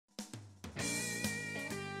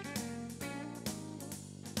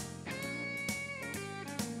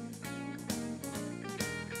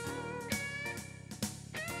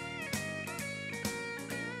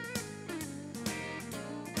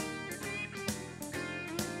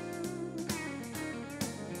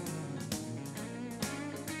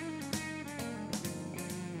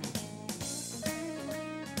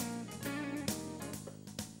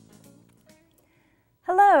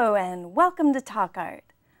Welcome to Talk Art.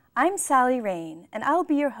 I'm Sally Rain, and I'll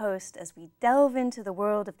be your host as we delve into the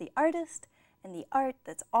world of the artist and the art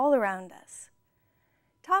that's all around us.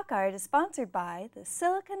 Talk Art is sponsored by the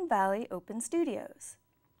Silicon Valley Open Studios.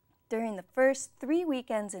 During the first 3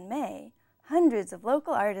 weekends in May, hundreds of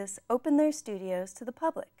local artists open their studios to the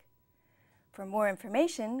public. For more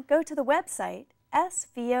information, go to the website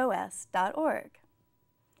svos.org.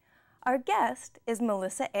 Our guest is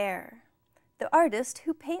Melissa Ayr, the artist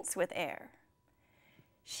who paints with air.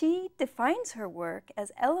 She defines her work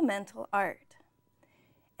as elemental art,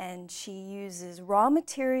 and she uses raw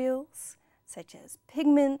materials such as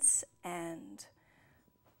pigments and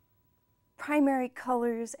primary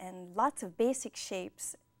colors and lots of basic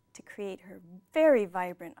shapes to create her very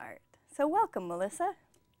vibrant art. So welcome, Melissa.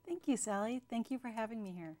 Thank you, Sally. Thank you for having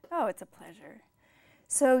me here. Oh, it's a pleasure.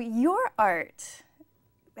 So your art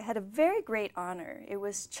had a very great honor. It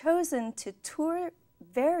was chosen to tour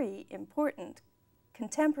very important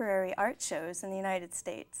contemporary art shows in the United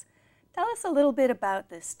States. Tell us a little bit about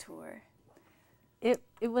this tour. It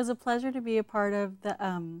was a pleasure to be a part of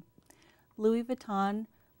the Louis Vuitton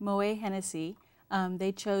Moet Hennessy.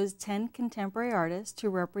 They chose 10 contemporary artists to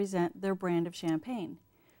represent their brand of champagne,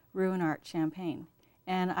 Ruin Art Champagne.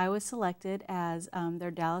 And I was selected as their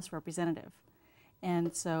Dallas representative.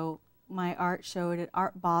 And so my art showed at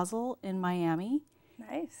Art Basel in Miami.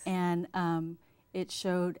 Nice. And it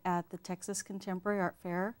showed at the Texas Contemporary Art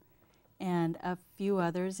Fair and a few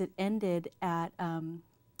others. It ended at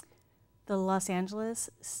the Los Angeles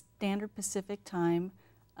Standard Pacific Time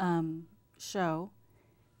show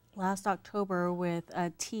last October with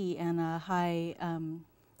a tea and a high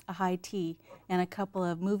tea, and a couple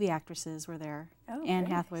of movie actresses were there. Oh, Anne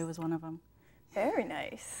Hathaway was one of them. Very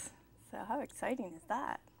nice. So how exciting is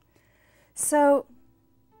that? So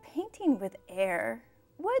painting with air,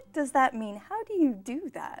 what does that mean? How do you do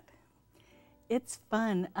that? It's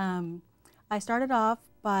fun. I started off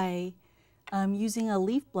by using a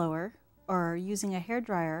leaf blower or using a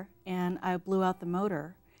hairdryer, and I blew out the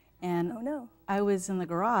motor. And oh, no. I was in the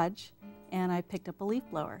garage and I picked up a leaf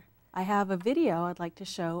blower. I have a video I'd like to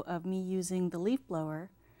show of me using the leaf blower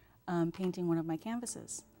painting one of my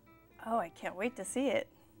canvases. Oh, I can't wait to see it.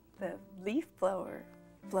 The leaf blower,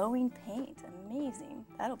 blowing paint, amazing.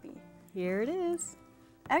 That'll be... Here it is.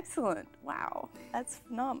 Excellent. Wow, that's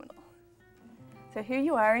phenomenal. So here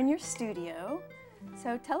you are in your studio.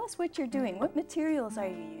 So tell us what you're doing. What materials are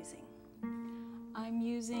you using? I'm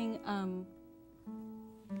using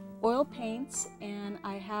oil paints, and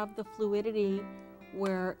I have the fluidity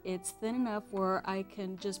where it's thin enough where I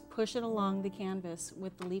can just push it along the canvas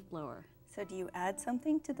with the leaf blower. So do you add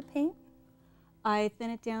something to the paint? I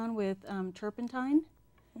thin it down with turpentine,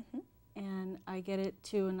 and I get it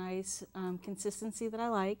to a nice consistency that I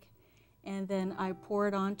like, and then I pour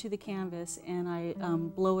it onto the canvas and I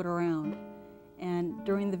blow it around. And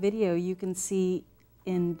during the video you can see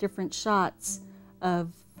in different shots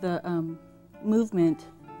of the movement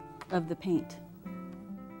of the paint.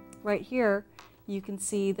 Right here you can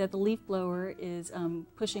see that the leaf blower is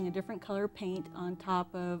pushing a different color paint on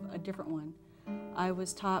top of a different one. I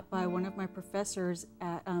was taught by one of my professors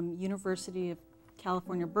at University of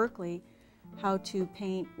California, Berkeley, how to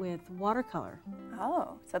paint with watercolor.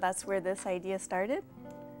 Oh, so that's where this idea started?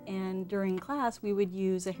 And during class we would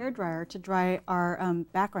use a hairdryer to dry our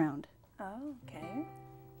background. Oh, okay.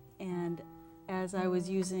 And as I was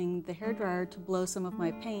using the hairdryer to blow some of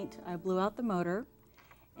my paint, I blew out the motor,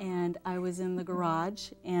 and I was in the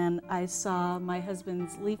garage and I saw my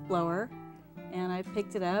husband's leaf blower, and I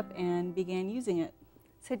picked it up and began using it.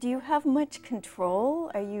 So do you have much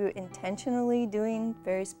control? Are you intentionally doing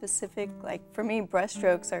very specific, like for me,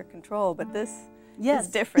 brushstrokes are control, but this is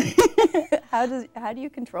different. How do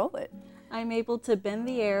you control it? I'm able to bend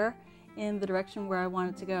the air in the direction where I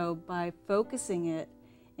want it to go by focusing it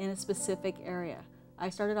in a specific area.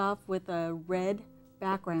 I started off with a red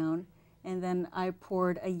background, and then I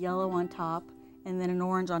poured a yellow on top and then an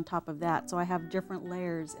orange on top of that. So I have different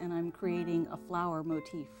layers and I'm creating a flower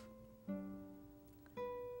motif.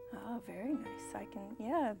 Oh, very nice.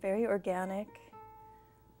 Yeah, very organic.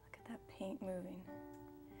 Look at that paint moving.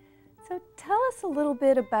 So tell us a little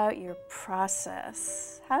bit about your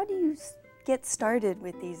process. How do you get started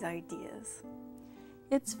with these ideas?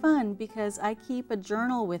 It's fun because I keep a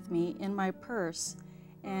journal with me in my purse,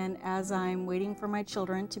 and as I'm waiting for my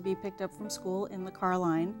children to be picked up from school in the car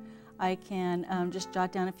line, I can just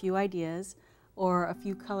jot down a few ideas or a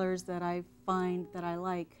few colors that I find that I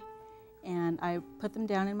like, and I put them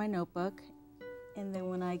down in my notebook, and then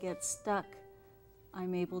when I get stuck,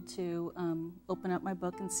 I'm able to open up my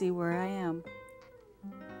book and see where I am.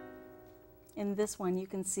 In this one, you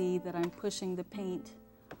can see that I'm pushing the paint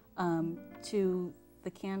to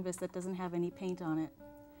the canvas that doesn't have any paint on it,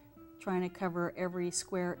 trying to cover every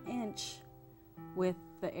square inch with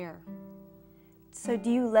the air. So do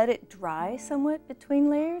you let it dry somewhat between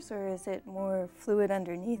layers, or is it more fluid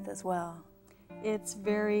underneath as well? It's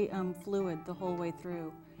very fluid the whole way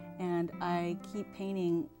through, and I keep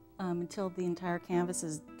painting until the entire canvas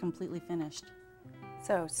is completely finished.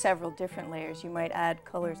 So several different layers. You might add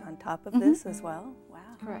colors on top of this as well? Wow.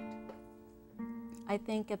 Correct. I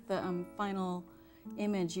think at the final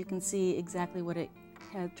image you can see exactly what it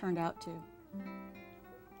had turned out to.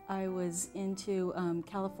 I was into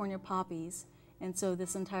California poppies, and so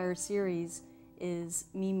this entire series is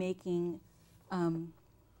me making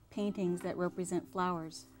paintings that represent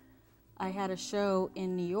flowers. I had a show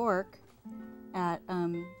in New York at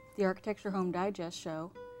the Architecture Home Digest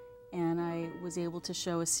show, and I was able to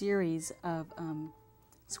show a series of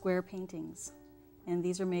square paintings. And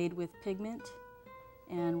these are made with pigment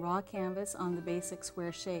and raw canvas on the basic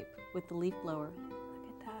square shape with the leaf blower.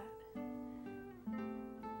 Look at that.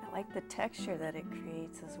 I like the texture that it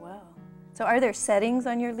creates as well. So are there settings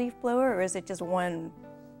on your leaf blower, or is it just one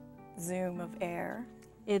zoom of air?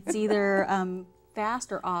 It's either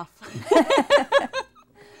fast or off.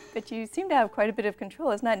 But you seem to have quite a bit of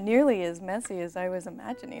control. It's not nearly as messy as I was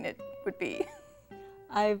imagining it would be.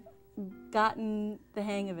 I've gotten the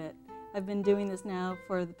hang of it. I've been doing this now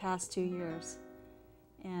for the past 2 years.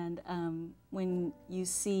 And when you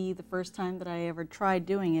see the first time that I ever tried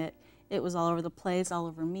doing it, it was all over the place, all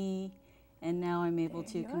over me, and now I'm able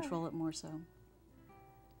to control it more so.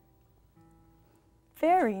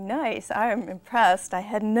 Very nice. I'm impressed. I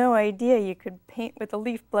had no idea you could paint with a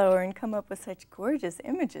leaf blower and come up with such gorgeous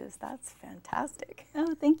images. That's fantastic.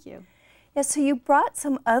 Oh, thank you. Yeah, so you brought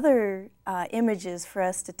some other images for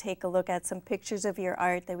us to take a look at, some pictures of your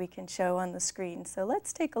art that we can show on the screen. So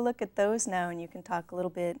let's take a look at those now, and you can talk a little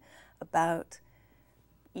bit about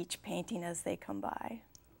each painting as they come by.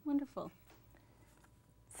 Wonderful.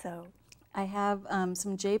 So I have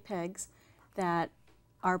some JPEGs that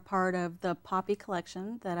are part of the Poppy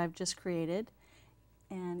collection that I've just created.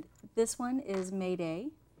 And this one is Mayday,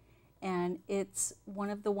 and it's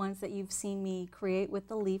one of the ones that you've seen me create with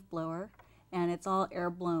the leaf blower, and it's all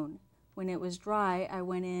air blown. When it was dry, I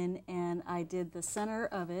went in and I did the center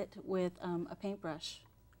of it with a paintbrush.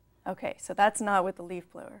 okay, so that's not with the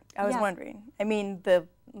leaf blower. I was wondering. I mean the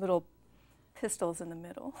little pistils in the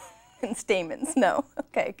middle. And stamens, no.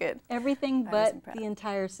 Okay, good. Everything but the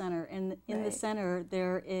entire center. And in the Right. center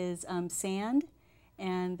there is sand,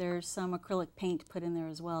 and there's some acrylic paint put in there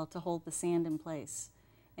as well to hold the sand in place.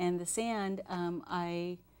 And the sand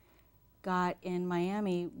I got in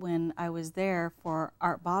Miami when I was there for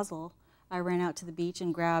Art Basel. I ran out to the beach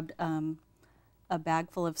and grabbed a bag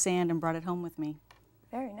full of sand and brought it home with me.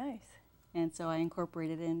 Very nice. And so I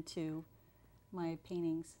incorporated it into my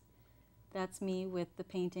paintings. That's me with the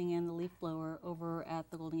painting and the leaf blower over at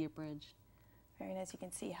the Golden Gate Bridge. Very nice. You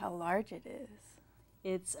can see how large it is.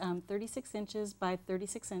 It's 36 inches by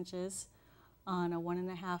 36 inches on a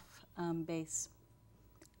 1.5 base.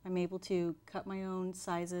 I'm able to cut my own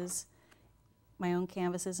sizes, my own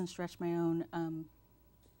canvases, and stretch my own.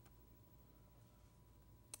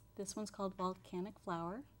 This one's called Volcanic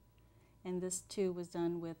Flower, and this too was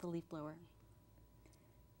done with a leaf blower.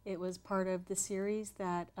 It was part of the series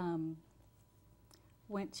that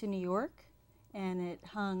went to New York, and it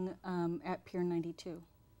hung at Pier 92.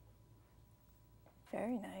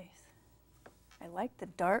 Very nice. I like the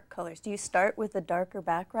dark colors. Do you start with a darker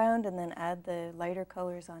background and then add the lighter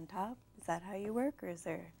colors on top? Is that how you work, or is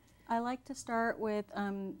there? I like to start with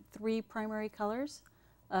 3 primary colors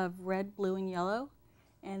of red, blue, and yellow,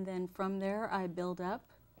 and then from there I build up.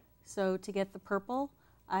 So to get the purple,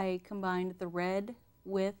 I combined the red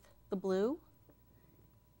with the blue,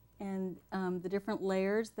 and the different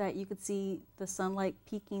layers that you could see the sunlight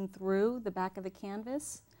peeking through the back of the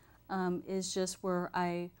canvas is just where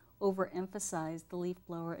I overemphasized the leaf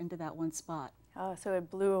blower into that one spot. Oh, so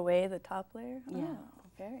it blew away the top layer? Yeah. Oh,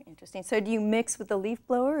 very interesting. So do you mix with the leaf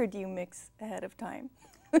blower, or do you mix ahead of time?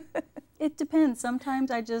 It depends.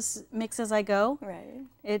 Sometimes I just mix as I go. Right.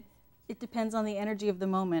 It depends on the energy of the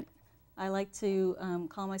moment. I like to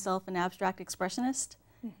call myself an abstract expressionist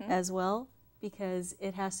as well, because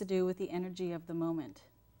it has to do with the energy of the moment.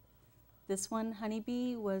 This one,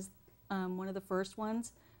 Honeybee, was one of the first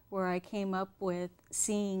ones where I came up with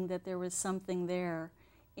seeing that there was something there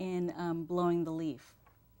in blowing the leaf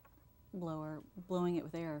blower, blowing it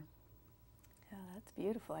with air. Oh, that's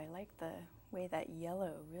beautiful. I like the way that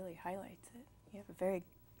yellow really highlights it. You have a very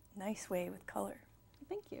nice way with color.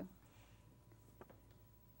 Thank you.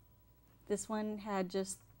 This one had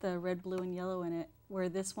just the red, blue, and yellow in it, where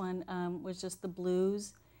this one was just the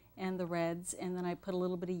blues and the reds, and then I put a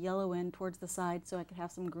little bit of yellow in towards the side so I could have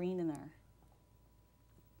some green in there.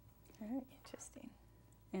 Very interesting.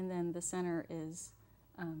 And then the center is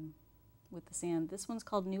with the sand. This one's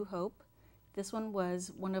called New Hope. This one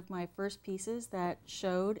was one of my first pieces that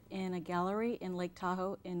showed in a gallery in Lake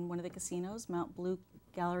Tahoe in one of the casinos, Mount Blue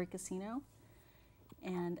Gallery Casino.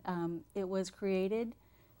 And it was created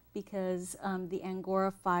because the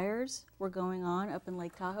Angora fires were going on up in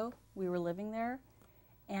Lake Tahoe. We were living there.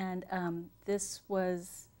 And this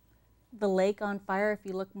was the lake on fire. If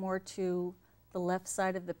you look more to the left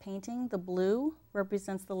side of the painting, the blue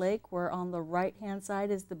represents the lake, where on the right-hand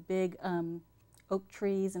side is the big oak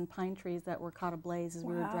trees and pine trees that were caught ablaze as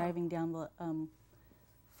we were driving down the,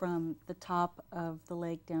 from the top of the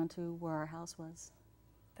lake down to where our house was.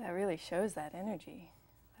 That really shows that energy.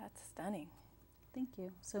 That's stunning. Thank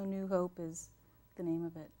you. So New Hope is the name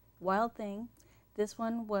of it. Wild Thing. This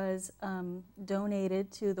one was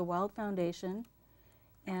donated to the Wild Foundation,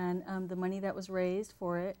 and the money that was raised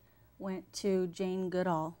for it went to Jane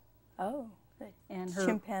Goodall. Oh, the and her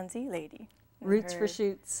chimpanzee lady. Roots for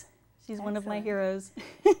Shoots. She's one of my heroes.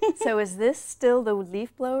 So is this still the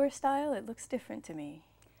leaf blower style? It looks different to me.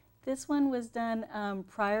 This one was done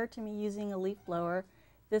prior to me using a leaf blower.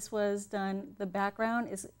 This was done, the background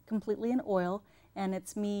is completely in oil, and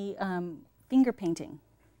it's me finger painting.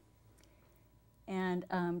 And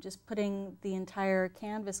just putting the entire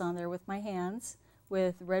canvas on there with my hands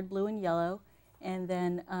with red, blue, and yellow, and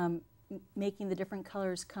then making the different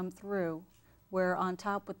colors come through, where on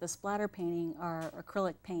top with the splatter painting are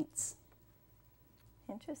acrylic paints.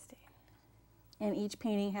 Interesting. And each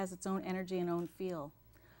painting has its own energy and own feel.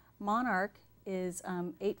 Monarch is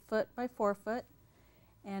 8 foot by 4 foot,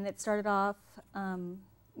 and it started off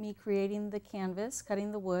me creating the canvas,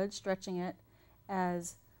 cutting the wood, stretching it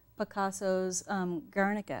as Picasso's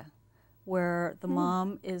Guernica, where the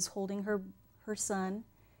mom is holding her son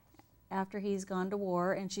after he's gone to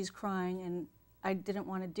war, and she's crying, and I didn't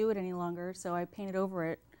want to do it any longer, so I painted over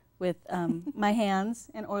it with my hands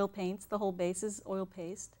and oil paints. The whole base is oil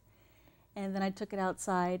paste. And then I took it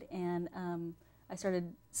outside, and I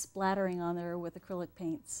started splattering on there with acrylic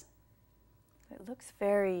paints. It looks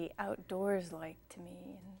very outdoors-like to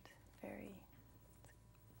me, and very,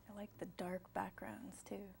 I like the dark backgrounds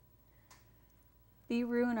too.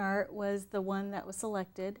 bloewr art was the one that was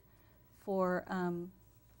selected for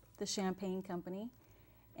the champagne company.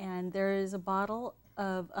 And there is a bottle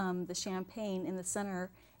of the champagne in the center,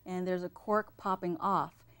 and there's a cork popping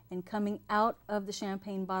off. And coming out of the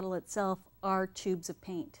champagne bottle itself are tubes of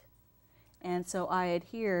paint. And so I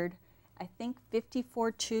adhered, I think,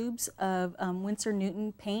 54 tubes of Winsor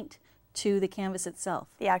Newton paint to the canvas itself.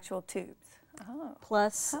 The actual tubes. Oh.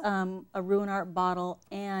 Plus a Ruin Art bottle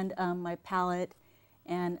and my palette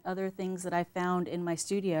and other things that I found in my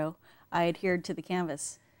studio, I adhered to the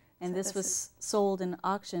canvas. And so this was sold in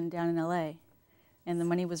auction down in LA. And the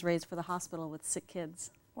money was raised for the hospital with sick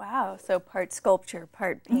kids. Wow, so part sculpture,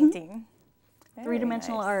 part painting.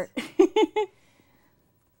 Three-dimensional art.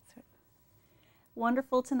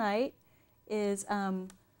 Wonderful Tonight is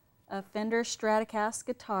a Fender Stratocaster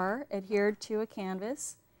guitar adhered to a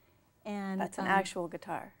canvas. And that's an actual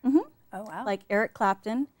guitar? Mm-hmm. Oh, wow. Like Eric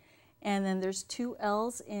Clapton. And then there's 2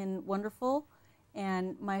 L's in Wonderful.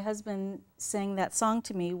 And my husband sang that song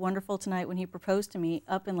to me, Wonderful Tonight, when he proposed to me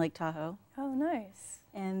up in Lake Tahoe. Oh, nice.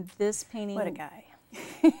 And this painting... What a guy.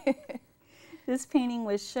 This painting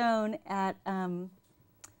was shown at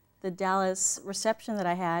the Dallas reception that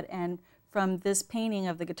I had, and from this painting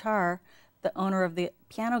of the guitar, the owner of the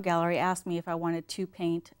piano gallery asked me if I wanted to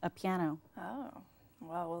paint a piano. Oh,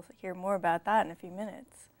 well, we'll hear more about that in a few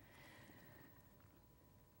minutes.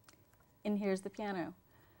 And here's the piano.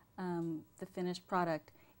 The finished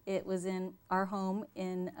product. It was in our home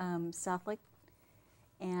in South Lake,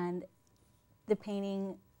 and the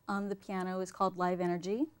painting on the piano is called Live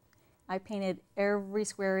Energy. I painted every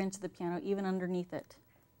square inch of the piano, even underneath it.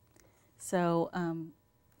 So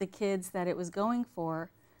the kids that it was going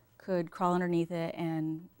for could crawl underneath it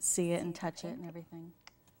and see it and touch it and everything.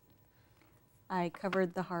 I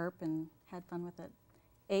covered the harp and had fun with it.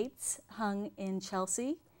 8s hung in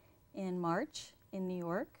Chelsea in March in New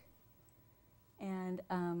York. And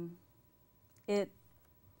it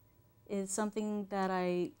is something that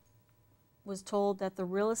I was told that the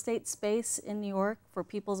real estate space in New York for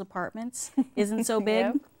people's apartments isn't so big.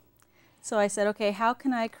 Yep. So I said, okay, how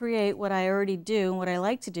can I create what I already do and what I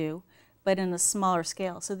like to do, but in a smaller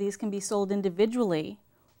scale? So these can be sold individually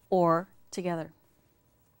or together.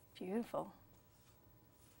 Beautiful.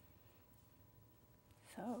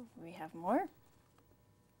 So we have more.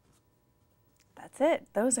 That's it.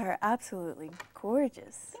 Those are absolutely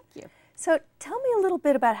gorgeous. Thank you. So tell me a little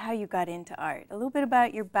bit about how you got into art, a little bit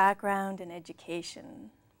about your background and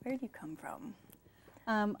education. Where do you come from?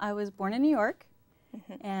 I was born in New York,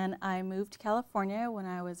 and I moved to California when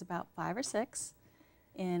I was about 5 or 6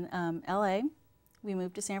 in LA. We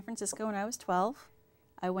moved to San Francisco when I was 12.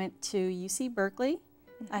 I went to UC Berkeley.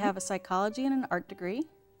 I have a psychology and an art degree,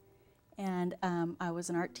 and I was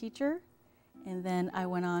an art teacher, and then I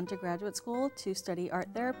went on to graduate school to study art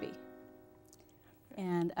therapy.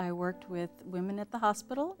 And I worked with women at the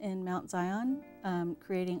hospital in Mount Zion,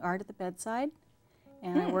 creating art at the bedside,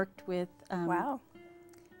 and I worked with Wow.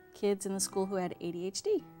 kids in the school who had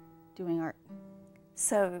ADHD doing art.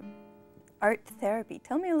 So art therapy,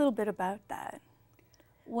 tell me a little bit about that.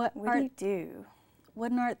 What do you do?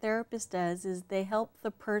 What an art therapist does is they help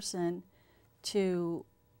the person to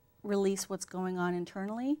release what's going on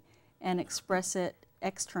internally and express it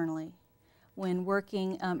externally. When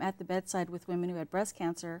working at the bedside with women who had breast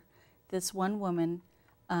cancer, this one woman,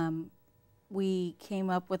 we came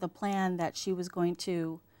up with a plan that she was going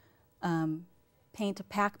to paint a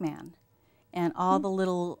Pac-Man, and all the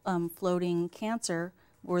little floating cancer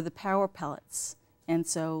were the power pellets, and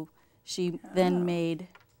so she then made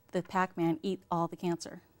the Pac-Man eat all the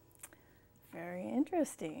cancer. Very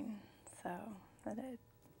interesting. So, what an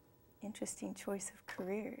interesting choice of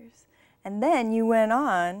careers. And then you went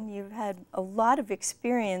on, you've had a lot of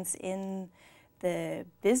experience in the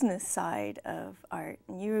business side of art.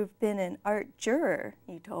 And you've been an art juror,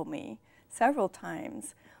 you told me, several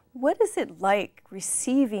times. What is it like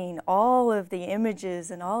receiving all of the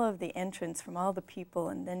images and all of the entrants from all the people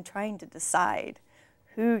and then trying to decide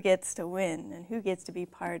who gets to win and who gets to be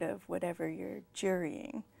part of whatever you're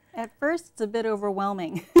jurying? At first, it's a bit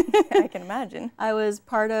overwhelming. I can imagine. I was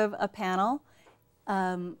part of a panel.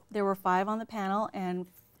 There were 5 on the panel, and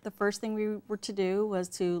the first thing we were to do was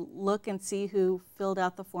to look and see who filled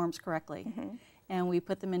out the forms correctly. And we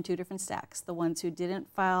put them in 2 different stacks. The ones who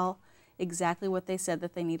didn't file exactly what they said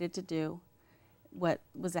that they needed to do, what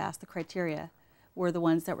was asked, the criteria, were the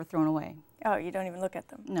ones that were thrown away. Oh, you don't even look at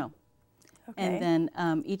them? No. Okay. And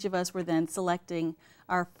then each of us were then selecting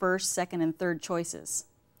our first, second, and third choices.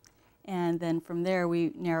 And then from there,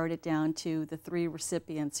 we narrowed it down to the 3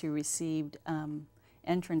 recipients who received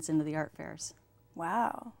entrance into the art fairs.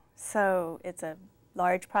 Wow. So it's a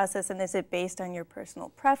large process, and is it based on your personal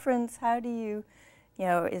preference? How do you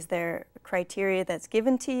is there a criteria that's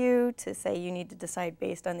given to you to say you need to decide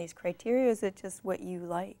based on these criteria, or is it just what you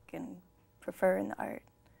like and prefer in the art?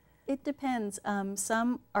 It depends.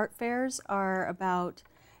 Some art fairs are about,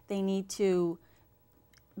 they need to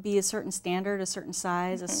be a certain standard, a certain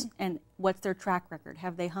size, and what's their track record?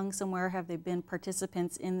 Have they hung somewhere? Have they been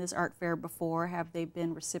participants in this art fair before? Have they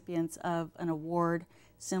been recipients of an award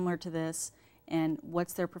similar to this? And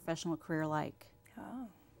what's their professional career like? Oh.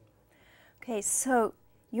 Okay, so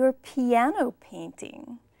your piano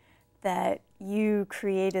painting that you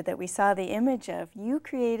created, that we saw the image of, you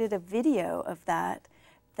created a video of that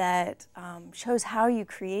shows how you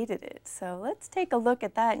created it. So let's take a look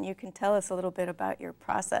at that, and you can tell us a little bit about your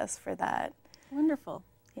process for that. Wonderful.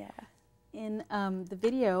 Yeah. In the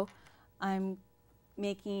video, I'm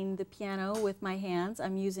making the piano with my hands.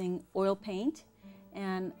 I'm using oil paint,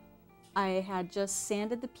 and I had just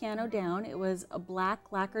sanded the piano down. It was a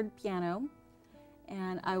black lacquered piano,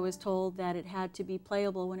 and I was told that it had to be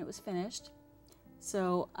playable when it was finished.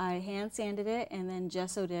 So I hand sanded it and then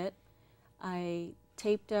gessoed it. I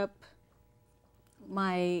taped up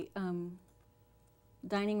my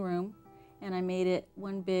dining room, and I made it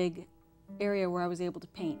one big area where I was able to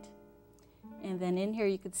paint. And then in here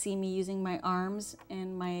you could see me using my arms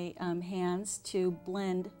and my hands to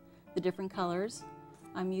blend the different colors.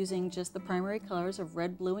 I'm using just the primary colors of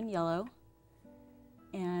red, blue, and yellow,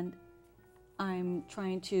 and I'm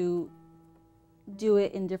trying to do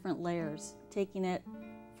it in different layers, taking it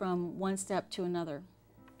from one step to another.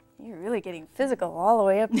 You're really getting physical all the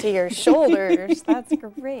way up to your shoulders. That's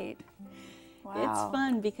great. Wow. It's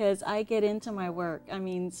fun because I get into my work. I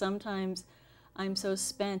mean, sometimes I'm so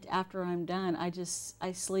spent after I'm done,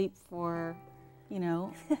 I sleep for,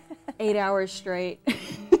 8 hours straight.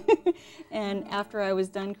 And after I was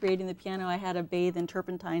done creating the piano, I had to bathe in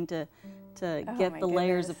turpentine to get the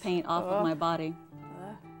layers of paint off of my body.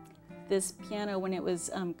 This piano, when it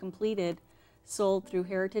was completed, sold through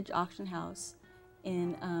Heritage Auction House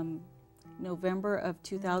in November of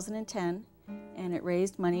 2010, and it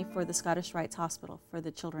raised money for the Scottish Rites Hospital for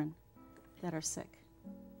the children that are sick.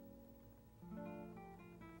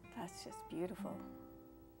 That's just beautiful.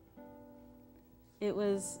 It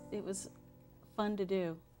was fun to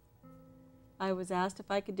do. I was asked if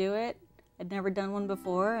I could do it. I'd never done one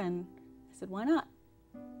before, and I said, why not?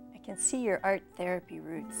 I can see your art therapy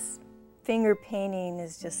roots. Finger painting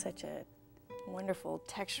is just such a wonderful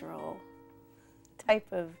textural type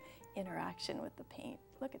of interaction with the paint.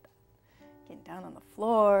 Look at that. Getting down on the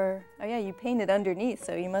floor. Oh yeah, you painted underneath,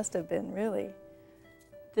 so you must have been really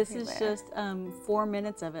This everywhere. is just 4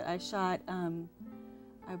 minutes of it. I shot,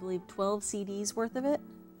 I believe, 12 CDs worth of it.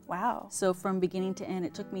 Wow. So from beginning to end,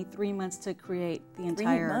 it took me 3 months to create the 3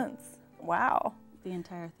 entire months. Wow. the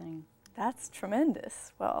entire thing. That's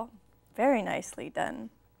tremendous. Well, very nicely done.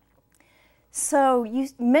 So you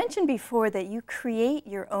mentioned before that you create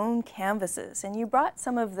your own canvases, and you brought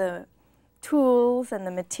some of the tools and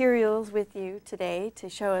the materials with you today to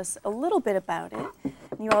show us a little bit about it.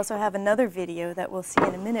 And you also have another video that we'll see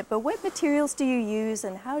in a minute. But what materials do you use,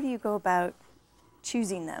 and how do you go about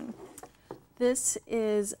choosing them? This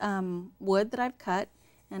is wood that I've cut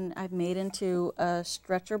and I've made into a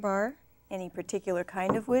stretcher bar. Any particular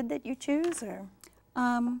kind of wood that you choose, or?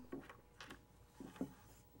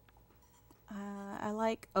 I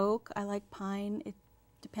like oak, I like pine. It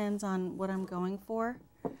depends on what I'm going for.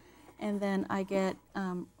 And then I get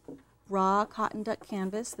raw cotton duck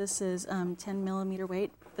canvas. This is 10 millimeter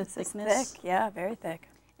weight, the thickness. Thick, yeah, very thick.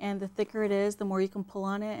 And the thicker it is, the more you can pull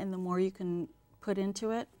on it and the more you can put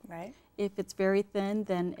into it. Right. If it's very thin,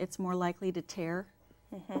 then it's more likely to tear.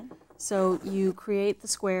 Mm-hmm. So you create the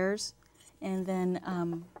squares and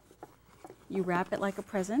then you wrap it like a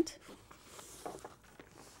present.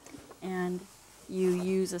 And you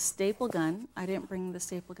use a staple gun. I didn't bring the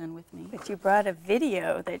staple gun with me. But you brought a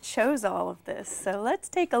video that shows all of this. So let's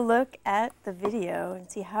take a look at the video and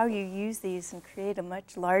see how you use these and create a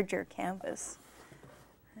much larger canvas.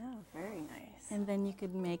 Oh, very nice. And then you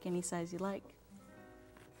could make any size you like.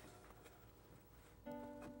 There's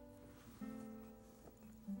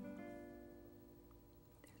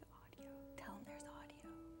audio. Tell them there's audio.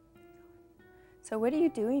 So what are you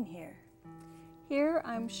doing here? Here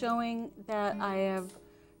I'm showing that I have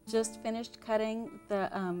just finished cutting the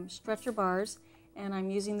stretcher bars, and I'm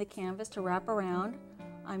using the canvas to wrap around.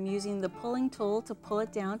 I'm using the pulling tool to pull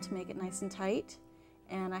it down to make it nice and tight,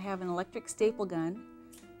 and I have an electric staple gun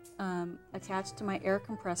attached to my air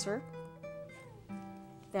compressor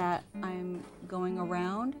that I'm going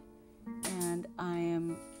around, and I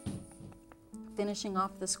am finishing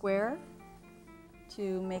off the square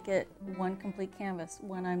to make it one complete canvas.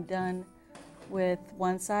 When I'm done with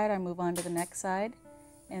one side, I move on to the next side,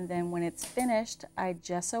 and then when it's finished, I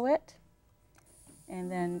gesso it, and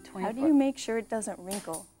then 24. How do you make sure it doesn't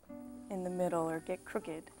wrinkle in the middle or get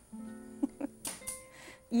crooked?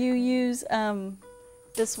 You use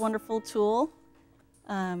this wonderful tool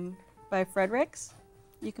by Fredericks.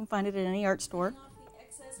 You can find it at any art store.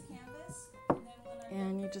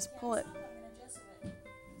 And you just pull it.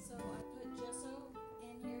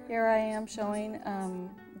 Here I am showing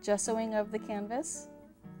gessoing of the canvas.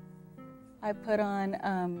 I put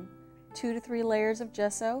on 2 to 3 layers of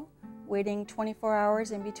gesso, waiting 24 hours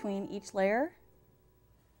in between each layer,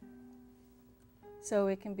 so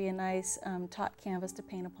it can be a nice taut canvas to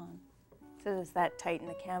paint upon. So does that tighten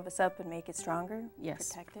the canvas up and make it stronger? Yes.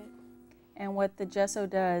 Protect it? And what the gesso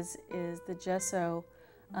does is the gesso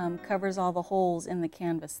covers all the holes in the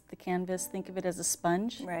canvas. The canvas, think of it as a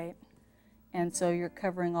sponge. Right. And so you're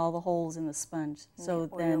covering all the holes in the sponge. And So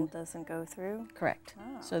the then, oil doesn't go through? correct.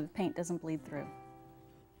 Oh. So the paint doesn't bleed through.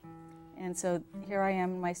 And so here I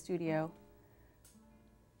am in my studio.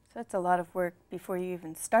 So that's a lot of work before you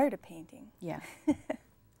even start a painting. Yeah.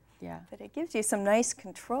 Yeah. But it gives you some nice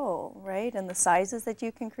control, right? And the sizes that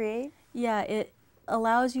you can create? Yeah, it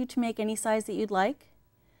allows you to make any size that you'd like.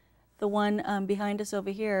 The one behind us over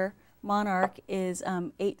here, Monarch, is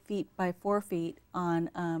 8 feet by 4 feet on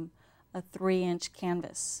a 3-inch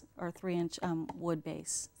canvas or 3-inch wood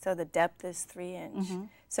base. So the depth is 3-inch. Mhm.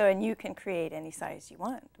 So, and you can create any size you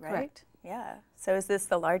want, right? Correct. Yeah. So is this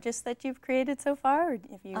the largest that you've created so far, or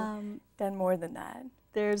have you done more than that?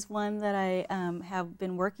 There's one that I have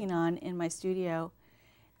been working on in my studio,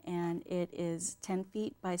 and it is 10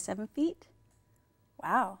 feet by 7 feet.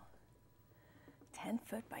 Wow. 10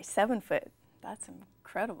 foot by 7 foot. That's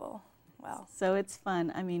incredible. Wow. So it's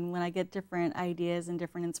fun. I mean, when I get different ideas and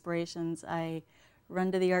different inspirations, I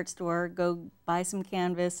run to the art store, go buy some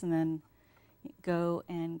canvas, and then go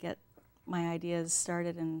and get my ideas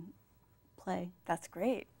started and play. That's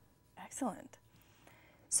great. Excellent.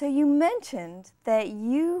 So you mentioned that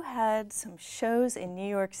you had some shows in New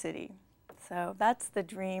York City. So that's the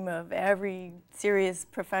dream of every serious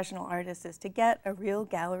professional artist, is to get a real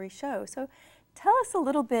gallery show. So tell us a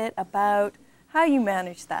little bit about how you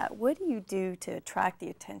manage that. What do you do to attract the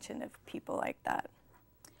attention of people like that?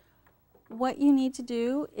 What you need to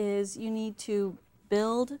do is you need to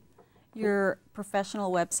build your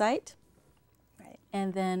professional website. Right.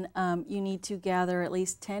 And then you need to gather at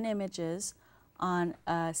least 10 images on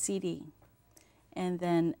a CD. And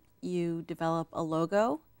then you develop a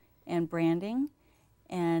logo and branding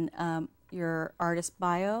and your artist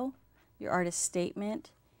bio, your artist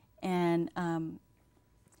statement, and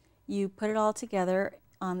you put it all together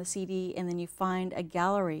on the CD, and then you find a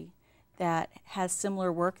gallery that has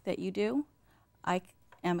similar work that you do. I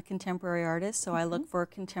am a contemporary artist, so I look for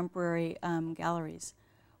contemporary galleries.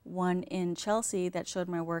 One in Chelsea that showed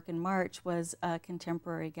my work in March was a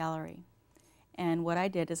contemporary gallery. And what I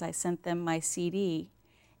did is I sent them my CD,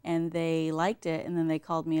 and they liked it, and then they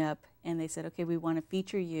called me up and they said, okay, we want to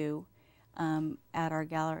feature you at our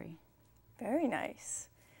gallery. Very nice.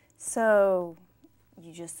 So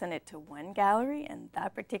you just sent it to one gallery and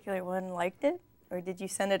that particular one liked it? Or did you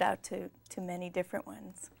send it out to many different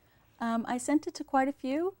ones? I sent it to quite a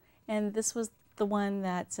few, and this was the one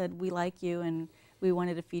that said, we like you and we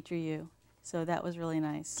wanted to feature you. So that was really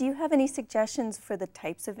nice. Do you have any suggestions for the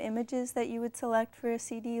types of images that you would select for a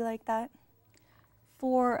CD like that?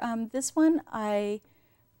 For this one, I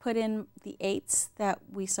put in the 8s that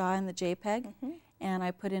we saw in the JPEG, and I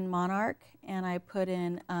put in Monarch, and I put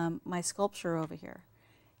in my sculpture over here.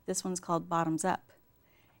 This one's called Bottoms Up,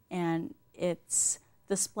 and it's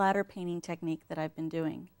the splatter painting technique that I've been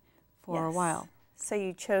doing for a while. So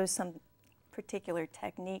you chose some particular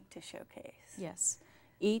technique to showcase. Yes.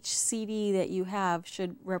 Each CD that you have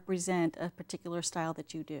should represent a particular style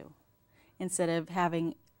that you do. Instead of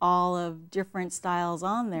having all of different styles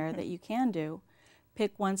on there that you can do,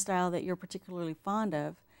 pick one style that you're particularly fond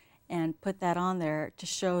of and put that on there to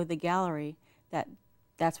show the gallery that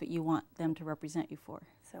that's what you want them to represent you for.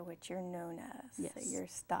 So what you're known as, yes. So your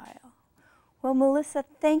style. Well, Melissa,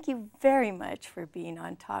 thank you very much for being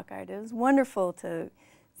on Talk Art. It was wonderful to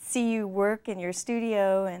see you work in your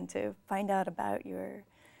studio and to find out about your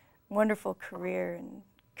wonderful career. And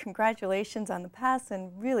congratulations on the past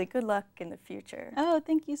and really good luck in the future. Oh,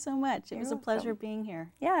 thank you so much. It You're was a welcome. pleasure being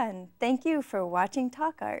here. Yeah, and thank you for watching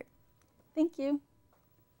Talk Art. Thank you.